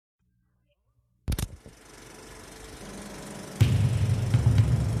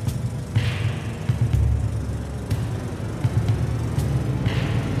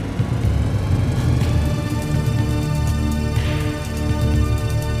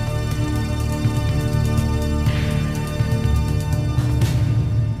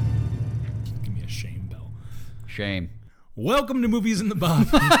Shame. Welcome to Movies in the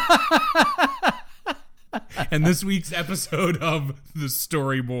Buff. And this week's episode of The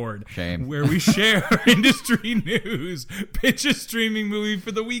Storyboard. Shame. Where we share industry news, pitch a streaming movie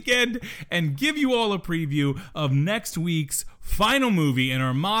for the weekend, and give you all a preview of next week's final movie in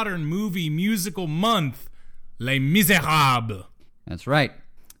our modern movie musical month, Les Miserables. That's right.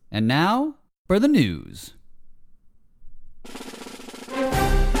 And now for the news.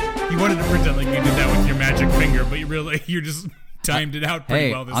 You wanted to pretend like you did that with your magic finger, but you just timed it out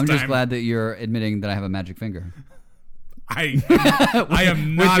pretty well this time. I'm just glad that you're admitting that I have a magic finger. I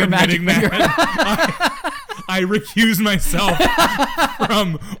am not admitting that. I recuse myself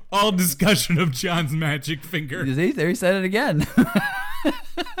from all discussion of John's magic finger. There he said it again.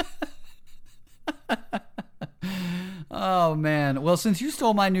 Oh, man. Well, since you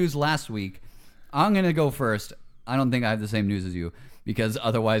stole my news last week, I'm going to go first. I don't think I have the same news as you, because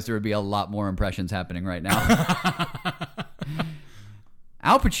otherwise there would be a lot more impressions happening right now.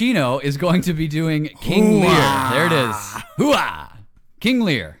 Al Pacino is going to be doing King Lear. There it is. Hoo-ah! King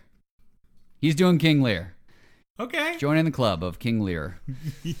Lear. He's doing King Lear. Okay. Joining the club of King Lear.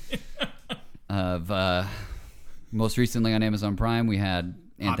 Most recently on Amazon Prime, we had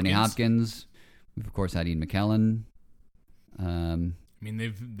Anthony Hopkins. We've, of course, had Ian McKellen. I mean,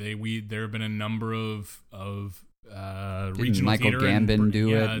 there have been a number of regional Michael theater Gambon and, do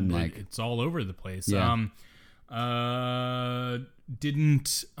yeah, it, and it's all over the place. Yeah.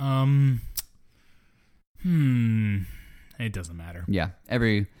 It doesn't matter. Yeah,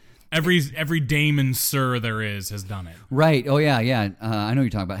 every Dame and Sir there is has done it. right. Oh yeah. I know you're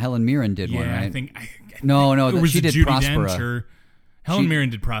talking about. Helen Mirren did one, right? I think No, she did Judi Prospero. Dench or Helen Mirren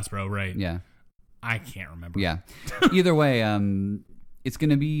did Prospero, right? Yeah. I can't remember. Yeah. Either way, it's going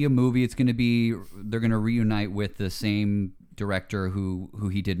to be a movie. They're going to reunite with the same director who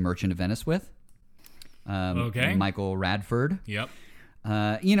he did Merchant of Venice with. Okay. Michael Radford. Yep.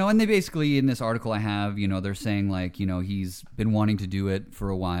 And they basically, in this article I have, they're saying like, he's been wanting to do it for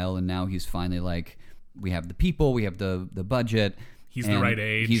a while, and now he's finally like, we have the people, we have the budget. He's the right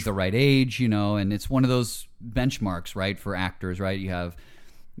age. He's the right age, and it's one of those benchmarks, right, for actors, right? You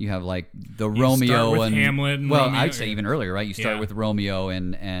have like the Romeo start with and Hamlet and well, Romeo. I'd say even earlier, right? You start Yeah. with Romeo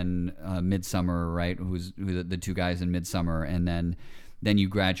and Midsummer, right? Who the two guys in Midsummer, and then you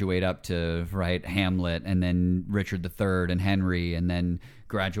graduate up to Hamlet, and then Richard III and Henry, and then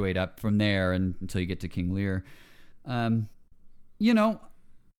graduate up from there until you get to King Lear. I'll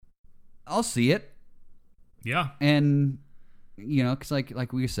see it, Yeah. and because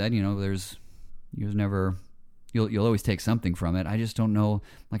like we said, there's never. You'll always take something from it. I just don't know.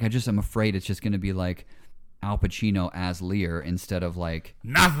 Like, I'm afraid it's just going to be like Al Pacino as Lear instead of like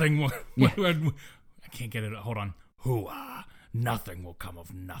Nothing will. Yeah. I can't get it. Hold on. Hoo-ah. Nothing will come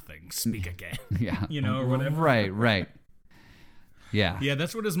of nothing. Speak again. yeah, Or whatever. Right. Yeah. Yeah,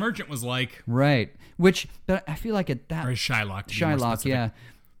 that's what his Merchant was like. Right. But I feel like at that Or his Shylock. To be more Shylock, specific. yeah.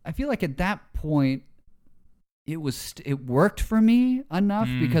 I feel like at that point, it worked for me enough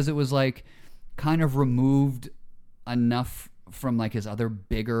because it was like kind of removed enough from like his other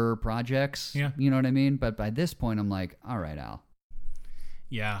bigger projects. Yeah. You know what I mean? But by this point, I'm like, all right, Al,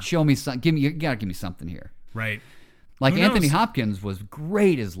 Yeah. show me something. You gotta give me something here. Right. Like Who Anthony knows? Hopkins was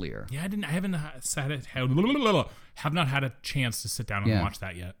great as Lear. Yeah, I haven't have not had a chance to sit down and Yeah. watch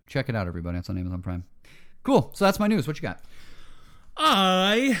that yet. Check it out, everybody. It's on Amazon Prime. Cool. So that's my news. What you got?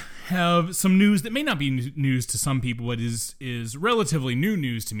 I have some news that may not be news to some people, but is relatively new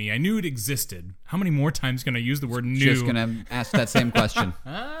news to me. I knew it existed. How many more times can I use the word new? Just gonna ask that same question.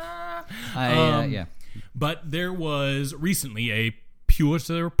 Yeah. But there was recently a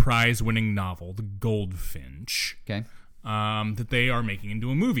Pulitzer Prize-winning novel, The Goldfinch, Okay. that they are making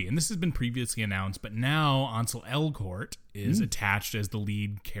into a movie. And this has been previously announced, but now Ansel Elgort is attached as the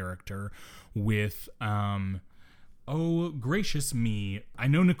lead character with... oh, gracious me. I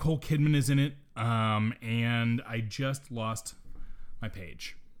know Nicole Kidman is in it, and I just lost my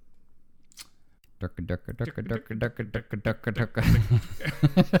page.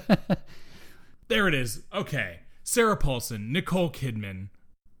 There it is. Okay. Sarah Paulson, Nicole Kidman,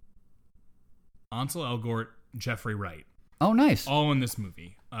 Ansel Elgort, Jeffrey Wright. Oh, nice. All in this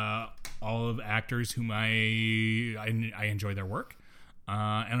movie. All of actors whom I enjoy their work.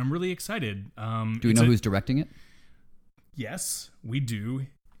 And I'm really excited. Do we know who's directing it? Yes, we do.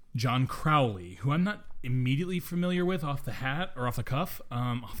 John Crowley, who I'm not immediately familiar with off the hat or off the cuff.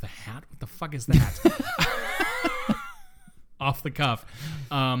 Off the hat? What the fuck is that? Off the cuff.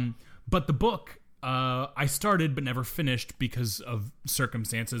 But the book I started but never finished because of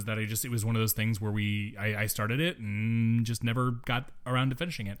circumstances that it was one of those things where I started it and just never got around to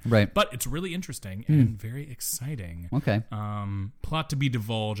finishing it. Right. But it's really interesting and very exciting. Okay. Plot to be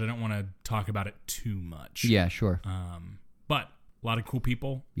divulged. I don't want to talk about it too much. Yeah, sure. But a lot of cool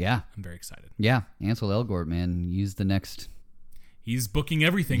people. Yeah. I'm very excited. Yeah. Ansel Elgort, man. He's the next. He's booking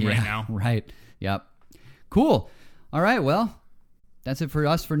everything right now. Right. Yep. Cool. All right. Well, that's it for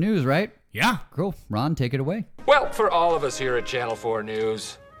us for news, right? Yeah. Cool. Ron, take it away. Well, for all of us here at Channel 4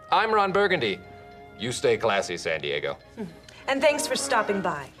 News, I'm Ron Burgundy. You stay classy, San Diego. And thanks for stopping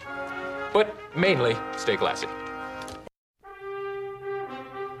by. But mainly, stay classy.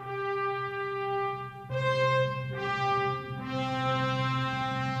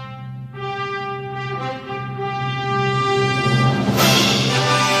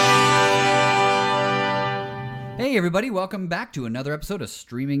 Hey, everybody. Welcome back to another episode of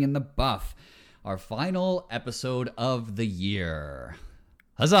Streaming in the Buff, our final episode of the year.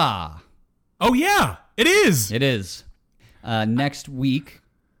 Huzzah! Oh, yeah. It is. It is. Next week,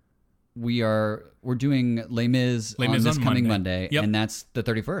 we're doing Les Mis Les on Mis this on coming Monday. Monday, Yep. and that's the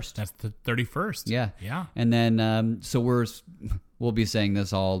 31st. That's the 31st. Yeah. Yeah. And then, so we'll be saying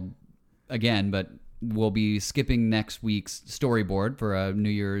this all again, but we'll be skipping next week's storyboard for a New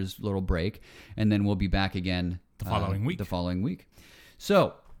Year's little break, and then we'll be back again The following week. The following week.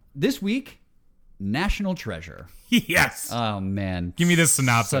 So this week, National Treasure. Yes. Oh man, Give me this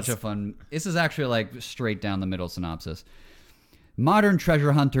synopsis. Such a fun. This is actually like straight down the middle synopsis. Modern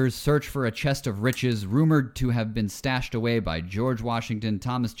treasure hunters search for a chest of riches rumored to have been stashed away by George Washington,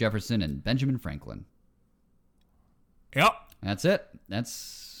 Thomas Jefferson, and Benjamin Franklin. Yep. That's it.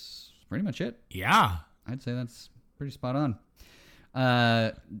 That's pretty much it. Yeah. I'd say that's pretty spot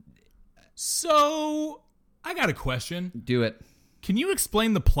on. So, I got a question. Do it. Can you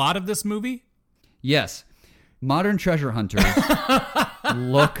explain the plot of this movie? Yes. Modern treasure hunters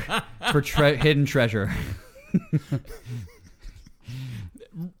look for hidden treasure.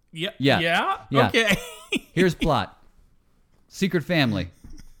 Yeah. Yeah. Yeah? Yeah. Okay. Here's plot. Secret family.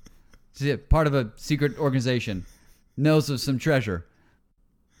 Part of a secret organization. Knows of some treasure.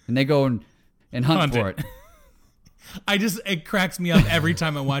 And they go and hunt for it. It cracks me up every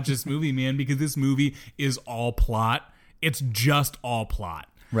time I watch this movie, man, because this movie is all plot. It's just all plot.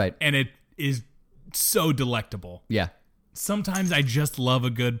 Right. And it is so delectable. Yeah. Sometimes I just love a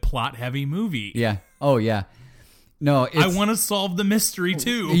good plot-heavy movie. Yeah. Oh, yeah. No, it's... I want to solve the mystery,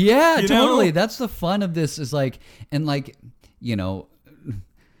 too. Yeah, You totally. know? That's the fun of this is like, and like, you know,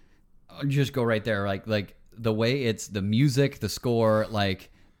 I'll just go right there. Like the way it's the music, the score,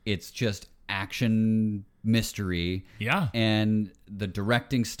 like it's just action mystery. Yeah. And the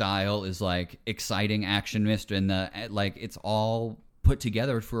directing style is like exciting action mystery. And it's all put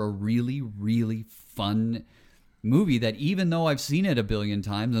together for a really, really fun movie that even though I've seen it a billion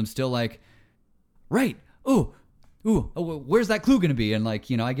times, I'm still like, right. Oh, where's that clue going to be? And like,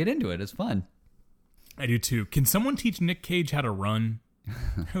 you know, I get into it. It's fun. I do too. Can someone teach Nick Cage how to run?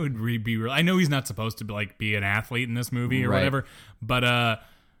 That would be real. I know he's not supposed to be an athlete in this movie or Right. whatever, but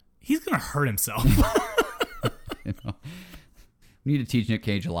he's going to hurt himself. You know, we need to teach Nick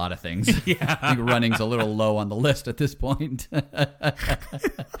Cage a lot of things. Yeah. I think running's a little low on the list at this point.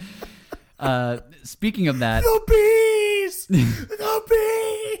 Speaking of that, The bees! The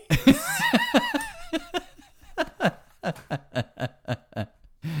bees!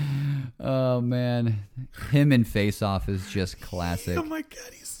 oh man, him in Face Off is just classic. Oh my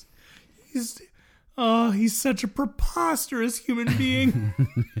god, he's such a preposterous human being.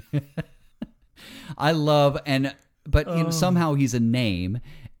 I love but you know, somehow he's a name,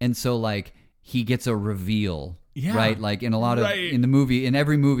 and so like he gets a reveal, Yeah. right? Like in a lot of Right. in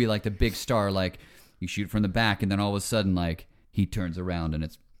every movie, like the big star, like you shoot from the back, and then all of a sudden, like he turns around and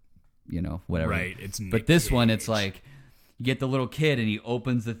it's, you know, whatever. Right, it's Nick but this one, Cage. it's like you get the little kid and he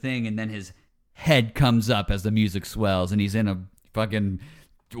opens the thing, and then his head comes up as the music swells, and he's in a fucking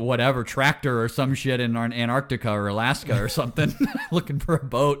whatever tractor or some shit in Antarctica or Alaska or something, looking for a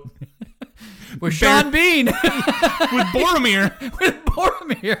boat. With Sean Bean. With Boromir. With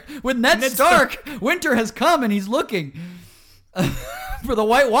Boromir. With Ned Stark. Winter has come and he's looking for the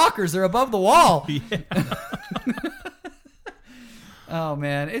White Walkers. They're above the wall. Yeah. Oh,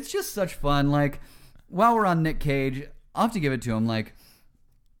 man. It's just such fun. Like, while we're on Nick Cage, I'll have to give it to him. Like,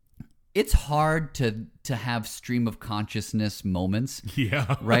 it's hard to have stream of consciousness moments.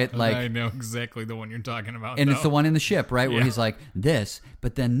 Yeah. Right? Like, I know exactly the one you're talking about. and it's the one in the ship, right? Where Yeah. he's like, this,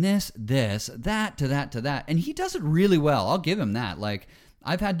 but then this, that, to that, to that. And he does it really well. I'll give him that. Like,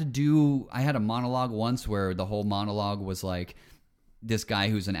 I had a monologue once where the whole monologue was like, this guy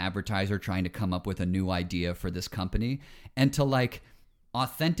who's an advertiser trying to come up with a new idea for this company, and to like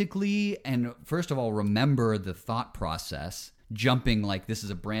authentically and first of all remember the thought process, jumping like this is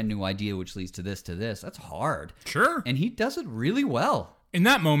a brand new idea which leads to this, that's hard. Sure. And he does it really well. In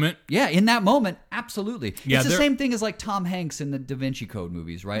that moment. Yeah, in that moment, absolutely. Yeah, it's the same thing as like Tom Hanks in the Da Vinci Code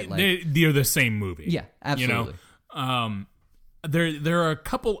movies, right? Like they're the same movie. Yeah, absolutely. You know? There are a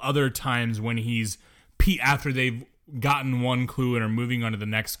couple other times when he's after they've gotten one clue and are moving on to the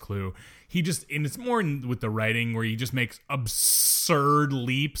next clue. He just, and it's more with the writing where he just makes absurd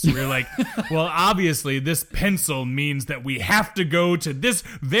leaps. Where you're like, well, obviously this pencil means that we have to go to this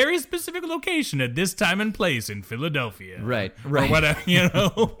very specific location at this time and place in Philadelphia, right? Or whatever, you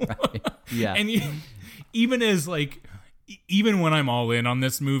know. Right. Yeah. And even as like, even when I'm all in on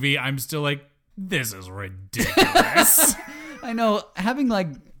this movie, I'm still like, this is ridiculous. I know, having like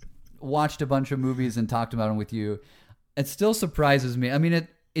watched a bunch of movies and talked about them with you, it still surprises me. I mean,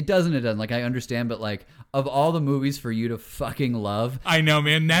 it doesn't. Like, I understand, but like, of all the movies for you to fucking love, I know,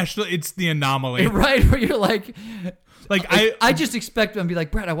 man. It's the anomaly, right? Where you're like I just expect them to be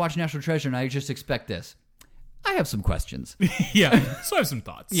like, Brett, I watched National Treasure and I just expect this. I have some questions. Yeah, so I have some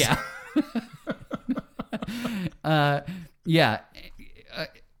thoughts. Yeah. Yeah.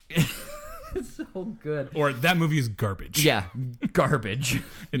 It's so good. Or that movie is garbage. Yeah, garbage.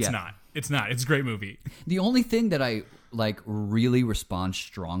 It's Yeah. not. It's not. It's a great movie. The only thing that I like really respond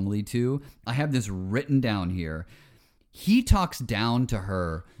strongly to, I have this written down here. He talks down to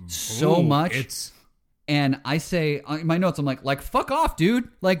her so Ooh, much. And I say in my notes, I'm like, fuck off, dude.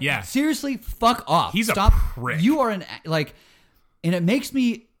 Like, Yeah. seriously, fuck off. He's Stop. a prick. You are and it makes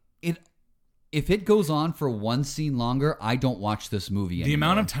me, if it goes on for one scene longer, I don't watch this movie anymore. The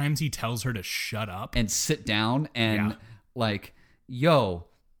amount of times he tells her to shut up. And sit down and Yeah. like, yo,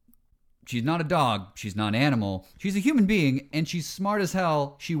 she's not a dog. She's not an animal. She's a human being, and she's smart as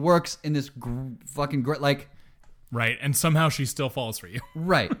hell. She works in this fucking like, Right. And somehow she still falls for you.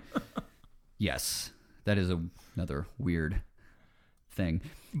 right. Yes, that is another weird thing.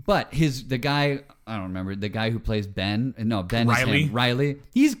 But the guy, I don't remember, the guy who plays Ben. No, Ben Riley. is him. Riley.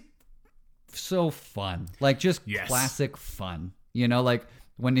 He's so fun. Like, just Yes. classic fun. You know, like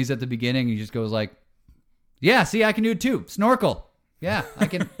when he's at the beginning, he just goes like, yeah, see, I can do it too. Snorkel. Yeah, I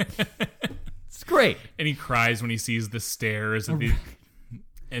can. It's great. And he cries when he sees the stairs in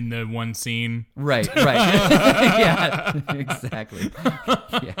the one scene. Right. Yeah, exactly.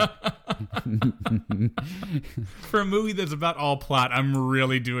 Yeah. For a movie that's about all plot, I'm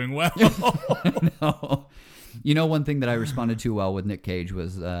really doing well. No. You know, one thing that I responded to well with Nick Cage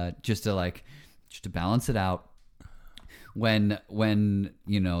was just to balance it out. When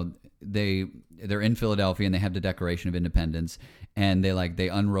you know they're in Philadelphia and they have the Declaration of Independence and they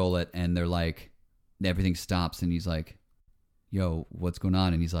unroll it and they're like, everything stops and he's like, yo, what's going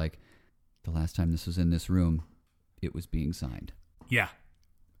on? And he's like, the last time this was in this room, it was being signed. Yeah.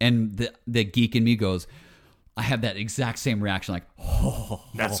 And the geek in me goes, I have that exact same reaction, like, so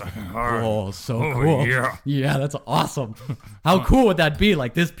cool. Yeah, that's awesome. How cool would that be?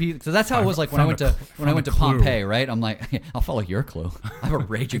 Like this piece, so that's how it was like when I went to Pompeii, right? I'm like, I'll follow your clue. I have a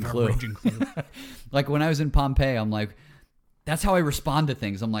raging clue. Like when I was in Pompeii, I'm like, that's how I respond to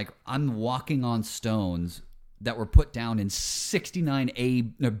things. I'm like, I'm walking on stones that were put down in 69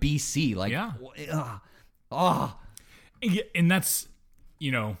 BC. Like, yeah. And that's,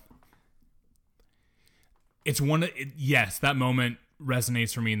 you know, it's yes, that moment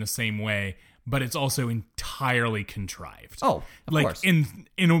resonates for me in the same way, but it's also entirely contrived. Oh, of course. in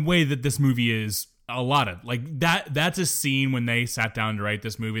a way that this movie is a lot of. Like that's a scene when they sat down to write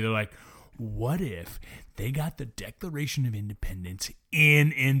this movie. They're like, what if they got the Declaration of Independence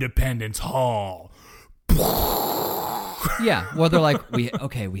in Independence Hall? Yeah, well, they're like, we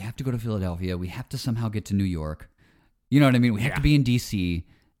have to go to Philadelphia. We have to somehow get to New York. You know what I mean? We have to be in D.C.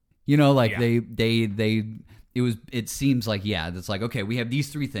 You know, like it seems like, yeah, it's like, okay, we have these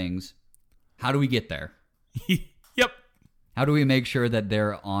three things. How do we get there? Yep. How do we make sure that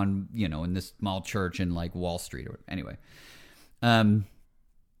they're on, you know, in this small church in like Wall Street or anyway?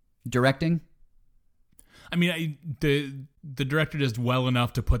 Directing? I mean, the director does well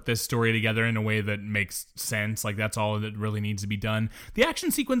enough to put this story together in a way that makes sense. Like that's all that really needs to be done. The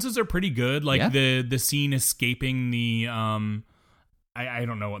action sequences are pretty good. Like the scene escaping the I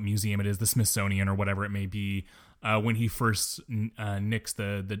don't know what museum it is, the Smithsonian or whatever it may be, when he first nicks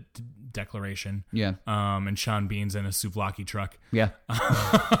the Declaration. Yeah. And Sean Bean's in a souvlaki truck. Yeah.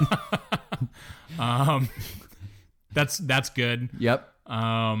 That's good. Yep.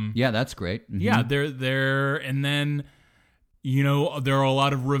 Yeah, that's great. Mm-hmm. Yeah, they're and then there are a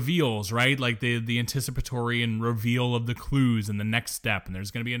lot of reveals, right? Like the anticipatory and reveal of the clues and the next step, and there's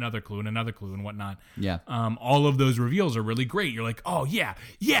going to be another clue and whatnot. Yeah. All of those reveals are really great. You're like, oh yeah,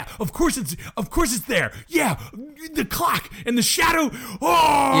 of course it's there. Yeah, the clock and the shadow.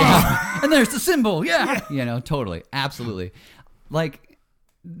 Oh, Yeah. And there's the symbol. Yeah. Totally. Absolutely. Like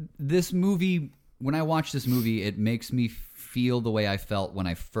this movie, when I watch this movie, it makes me feel the way I felt when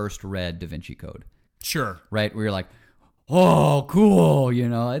I first read Da Vinci Code. Sure. Right? Where you're like, oh, cool,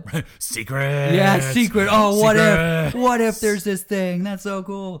 Secret. Yeah, secret. Oh, what if there's this thing? That's so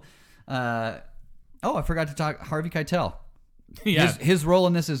cool. I forgot to talk Harvey Keitel. Yeah. His role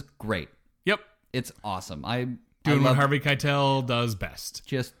in this is great. Yep. It's awesome. Doing what Harvey Keitel does best.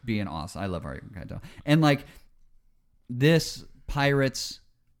 Just being awesome. I love Harvey Keitel. And like this Pirates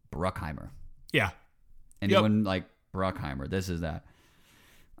Bruckheimer. Yeah. Anyone like Bruckheimer, this is that.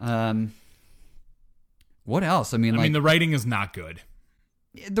 What else? I mean, the writing is not good.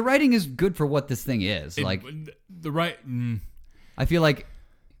 The writing is good for what this thing is. I feel like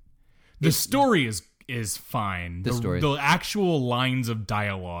the story is fine. The actual lines of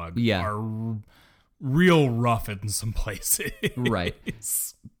dialogue are real rough in some places. Right.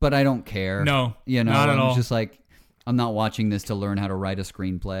 But I don't care. No, not at all. It's just like, I'm not watching this to learn how to write a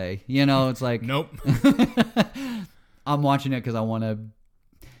screenplay. It's like, nope. I'm watching it because I want to.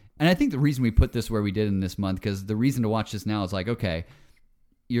 And I think the reason we put this where we did in this month, because the reason to watch this now is like, okay,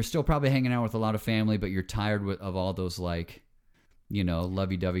 you're still probably hanging out with a lot of family, but you're tired of all those like,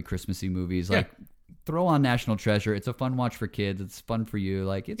 lovey-dovey Christmassy movies. Like, throw on National Treasure. It's a fun watch for kids. It's fun for you.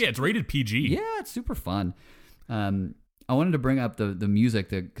 Like, it's rated PG. Yeah, it's super fun. I wanted to bring up the music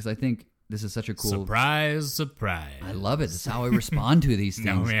because I think this is such a cool surprise. I love it. It's how I respond to these things.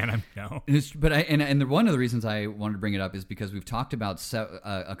 No, man, no. But one of the reasons I wanted to bring it up is because we've talked about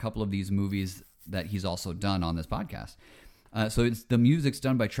a couple of these movies that he's also done on this podcast. So the music's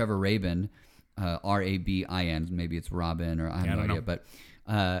done by Trevor Rabin, Rabin. Maybe it's Robin, or I have no idea. But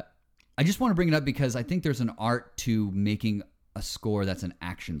I just want to bring it up because I think there's an art to making a score that's an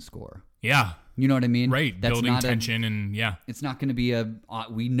action score. Yeah. You know what I mean? Right. That's building tension and It's not going to be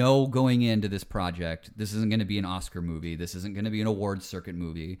we know going into this project, this isn't going to be an Oscar movie. This isn't going to be an awards circuit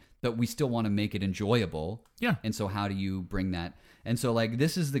movie, but we still want to make it enjoyable. Yeah. And so how do you bring that? And so like,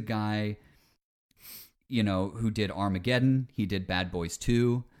 this is the guy, who did Armageddon. He did Bad Boys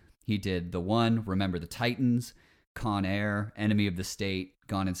 2. He did The One, Remember the Titans, Con Air, Enemy of the State,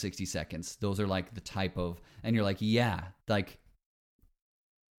 Gone in 60 Seconds. Those are like the type of, and you're like, yeah, like,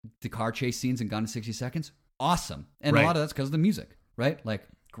 the car chase scenes in Gone in 60 Seconds, awesome. And a lot of that's because of the music, right? Like,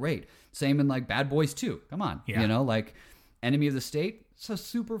 great. Same in like Bad Boys 2. Come on. Yeah. Like Enemy of the State, it's a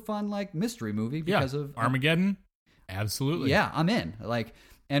super fun like mystery movie because of Armageddon. Absolutely. Yeah, I'm in. Like,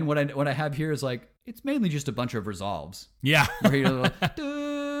 and what I have here is like, it's mainly just a bunch of resolves. Yeah. Where you're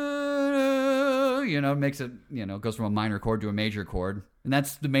makes it, goes from a minor chord to a major chord. And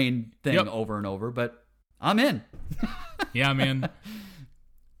that's the main thing over and over, but I'm in. Yeah, man.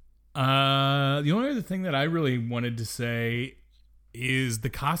 The only other thing that I really wanted to say is the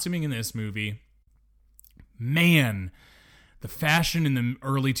costuming in this movie. Man, the fashion in the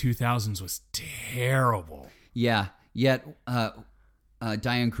early 2000s was terrible. Yeah. Yet,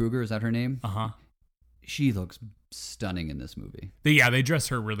 Diane Kruger, is that her name? Uh-huh. She looks stunning in this movie. They dress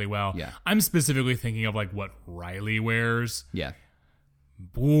her really well. Yeah. I'm specifically thinking of like what Riley wears. Yeah.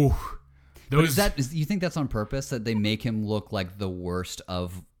 Ooh. But you think that's on purpose, that they make him look like the worst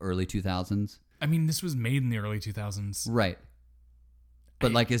of early 2000s? I mean, this was made in the early 2000s. Right.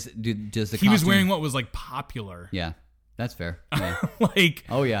 But does the costume... He was wearing what was like popular. Yeah, that's fair. Yeah. Like,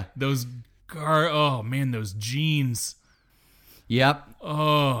 oh yeah, those those jeans. Yep.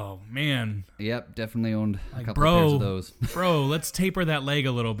 Oh man. Yep, definitely owned a couple of pairs of those. Bro, let's taper that leg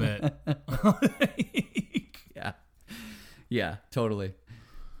a little bit. Yeah, totally.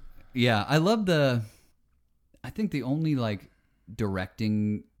 Yeah, I love I think the only like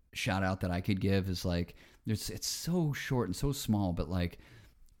directing shout out that I could give is like, it's so short and so small, but like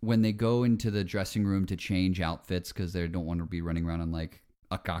when they go into the dressing room to change outfits because they don't want to be running around in like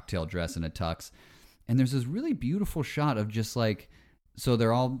a cocktail dress and a tux. And there's this really beautiful shot of just like, so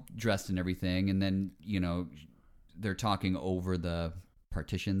they're all dressed and everything. And then, they're talking over the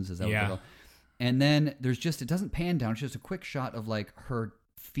partitions. Is that what they're called? And then there's just, it doesn't pan down. It's just a quick shot of like her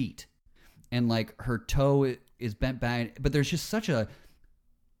feet and like her toe is bent back. But there's just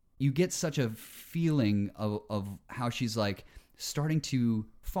you get such a feeling of how she's like starting to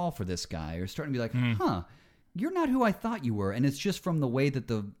fall for this guy or starting to be like, you're not who I thought you were. And it's just from the way that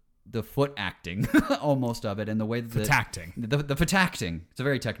the foot acting almost of it and the way that Fatacting. The fatacting. It's a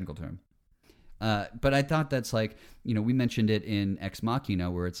very technical term. But I thought that's like, we mentioned it in Ex Machina,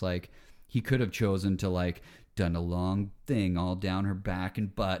 where it's like he could have chosen to like done a long thing all down her back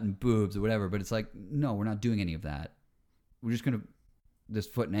and butt and boobs or whatever. But it's like, no, we're not doing any of that. We're just this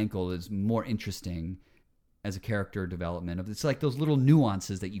foot and ankle is more interesting as a character development. It's like those little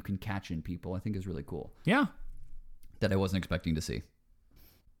nuances that you can catch in people, I think is really cool. Yeah. That I wasn't expecting to see.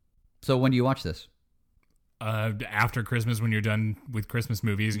 So when do you watch this? After Christmas, when you're done with Christmas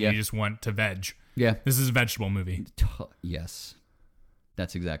movies and you just want to veg. Yeah. This is a vegetable movie. Yes.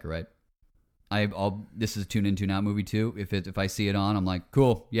 That's exactly right. This is a tune in, tune out movie too. If I see it on, I'm like,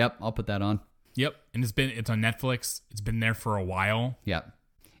 cool. Yep. I'll put that on. Yep. And it's on Netflix. It's been there for a while. Yeah.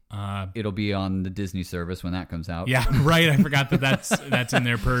 It'll be on the Disney service when that comes out. Yeah. Right. I forgot that's in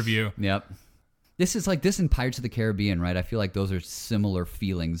their purview. Yep. This is like this in Pirates of the Caribbean, right? I feel like those are similar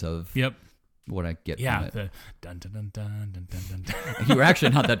feelings of what I get from it. The dun dun dun dun dun dun dun. You were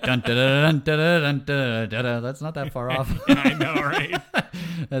actually not that dun dun dun dun dun dun dun. That's not that far off. I know, right?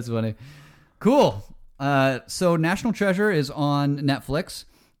 That's funny. Cool. So National Treasure is on Netflix.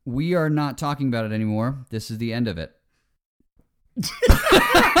 We are not talking about it anymore. This is the end of it.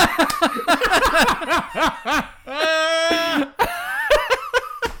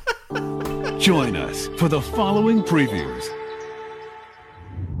 Join us for the following previews.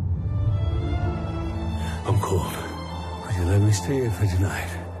 I'm cold. Would you let me stay here for tonight?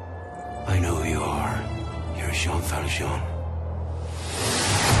 I know who you are. You're Jean Valjean.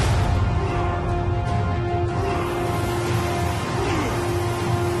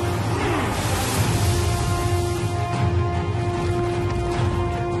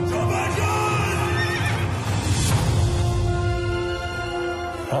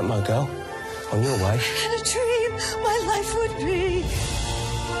 Right, my girl. On your way. In a dream, my life would be.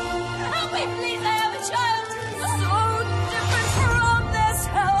 Help me, please, I have a child. So different from this,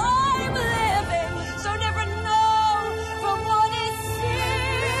 how I'm living. So different, no, from what is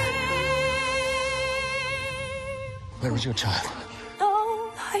seen. Where is your child? No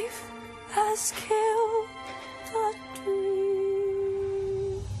life has killed the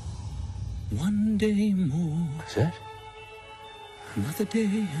dream. One day more. Is it? Another day,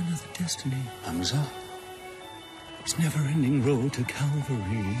 another destiny. Hamza. It's never-ending road to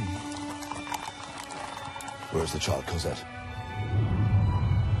Calvary. Where's the child, Cosette?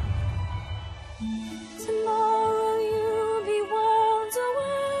 Tomorrow you'll be worlds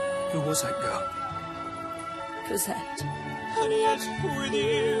away. Who was that girl? Cosette. And yet with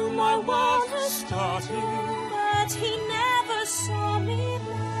you my world has started. But he never saw me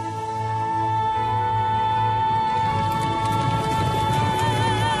there.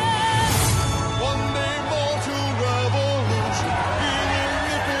 One day more to revolution.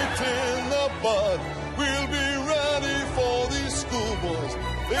 Nip it in the bud. We'll be ready for these schoolboys.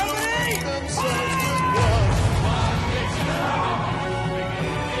 They'll make themselves with blood.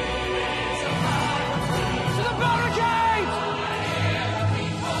 To the barricades!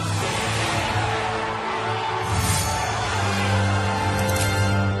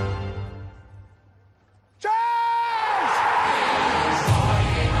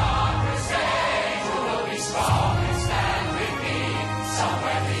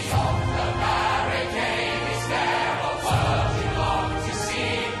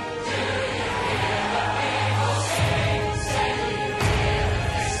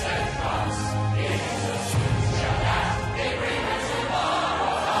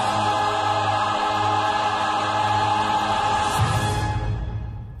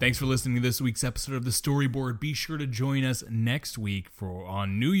 Thanks for listening to this week's episode of The Storyboard. Be sure to join us next week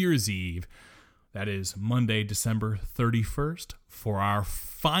on New Year's Eve. That is Monday, December 31st, for our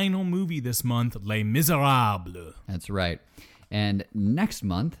final movie this month, Les Miserables. That's right. And next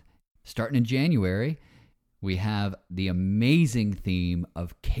month, starting in January, we have the amazing theme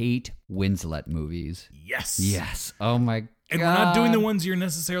of Kate Winslet movies. Yes. Yes. Oh my God. And we're not doing the ones you're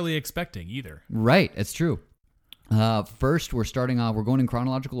necessarily expecting either. Right. It's true. First, we're starting off, we're going in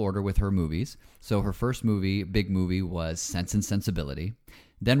chronological order with her movies. So her first movie, big movie, was Sense and Sensibility.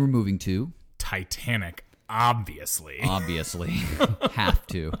 Then we're moving to Titanic, obviously. Obviously. Have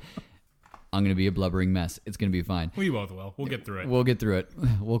to. I'm going to be a blubbering mess. It's going to be fine. We both will. We'll get through it. We'll get through it.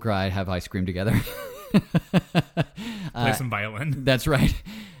 We'll cry, have ice cream together. Play some violin. That's right.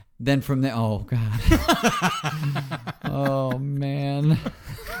 Then from there, oh, God. Oh, man.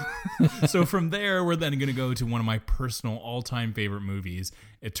 So from there, we're then going to go to one of my personal all-time favorite movies,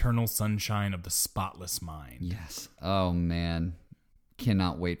 Eternal Sunshine of the Spotless Mind. Yes. Oh, man.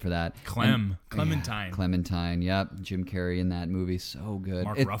 Cannot wait for that. Clementine. Yeah, Clementine, yep. Jim Carrey in that movie, so good.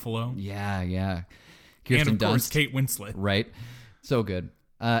 Mark Ruffalo. Yeah, yeah. And, of course, Dunst. Kate Winslet. Right. So good.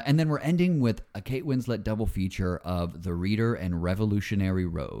 And then we're ending with a Kate Winslet double feature of The Reader and Revolutionary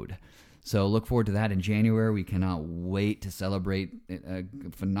Road. So look forward to that in January. We cannot wait to celebrate a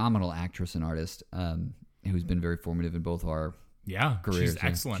phenomenal actress and artist who's been very formative in both our careers. She's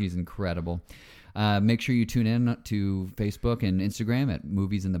excellent. She's incredible. Make sure you tune in to Facebook and Instagram at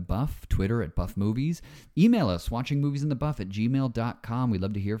Movies in the Buff, Twitter at Buff Movies. Email us, watchingmoviesinthebuff@gmail.com. We'd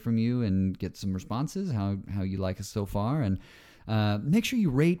love to hear from you and get some responses, how you like us so far. And make sure you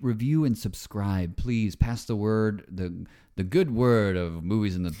rate, review, and subscribe. Please pass the word, the good word of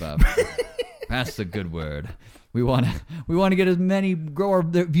Movies in the Buff. Pass the good word. We want to get grow our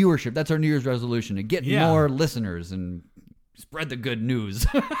viewership. That's our New Year's resolution, to get more listeners and spread the good news.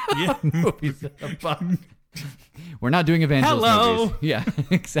 Movies in the Buff. We're not doing evangelist movies. Yeah,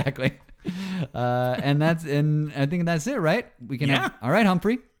 exactly. And I think that's it, right? We can. All right,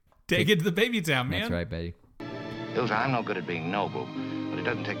 Humphrey. Take it to the baby town, man. That's right, Betty. Ilsa, I'm no good at being noble, but it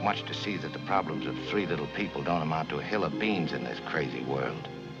doesn't take much to see that the problems of three little people don't amount to a hill of beans in this crazy world.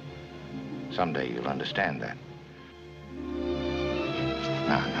 Someday you'll understand that.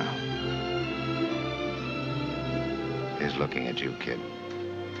 Now. Here's looking at you, kid.